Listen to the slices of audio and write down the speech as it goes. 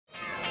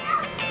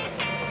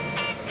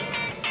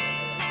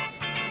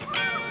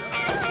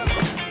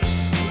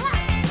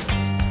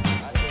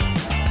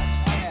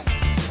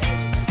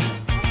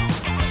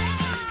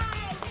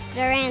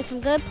some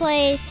good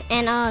plays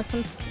and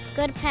some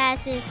good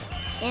passes,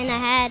 and I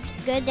had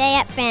a good day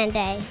at Fan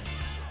Day.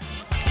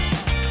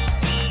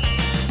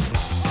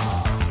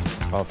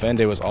 Fan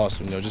Day was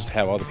awesome, just to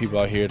have all the people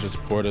out here to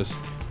support us,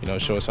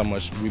 show us how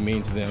much we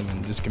mean to them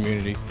in this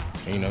community,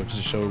 and, just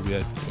to show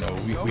that,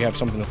 we have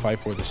something to fight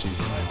for this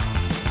season.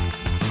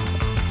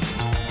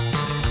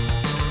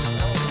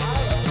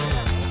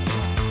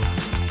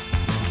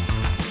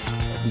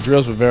 The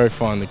drills were very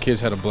fun. The kids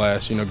had a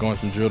blast, going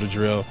from drill to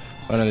drill,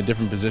 learning a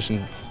different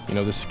position,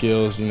 the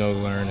skills,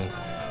 learn, and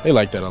they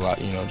like that a lot,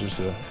 just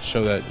to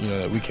show that,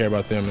 that we care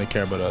about them and they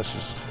care about us.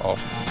 It's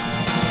awesome.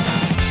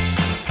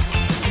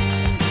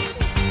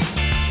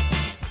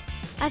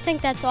 I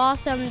think that's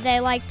awesome. They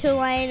like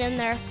Tulane and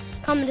they're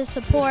coming to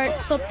support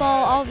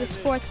football, all the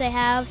sports they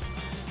have.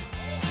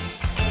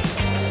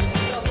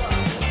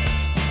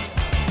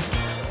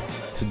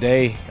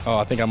 Today,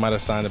 I think I might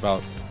have signed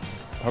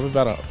probably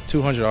about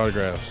 200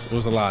 autographs. It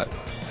was a lot.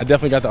 I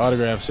definitely got the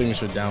autograph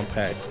signature down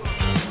packed.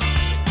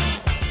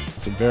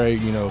 It's a very,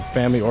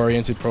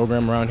 family-oriented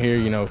program around here,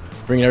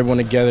 bringing everyone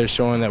together,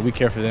 showing that we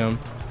care for them,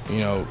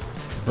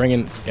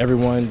 bringing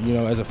everyone,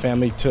 as a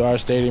family to our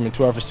stadium and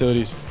to our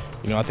facilities.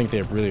 I think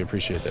they really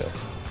appreciate that.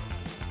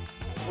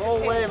 Roll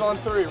wave on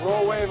three,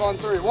 roll wave on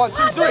three. 1, 2,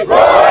 3. Roll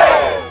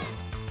wave!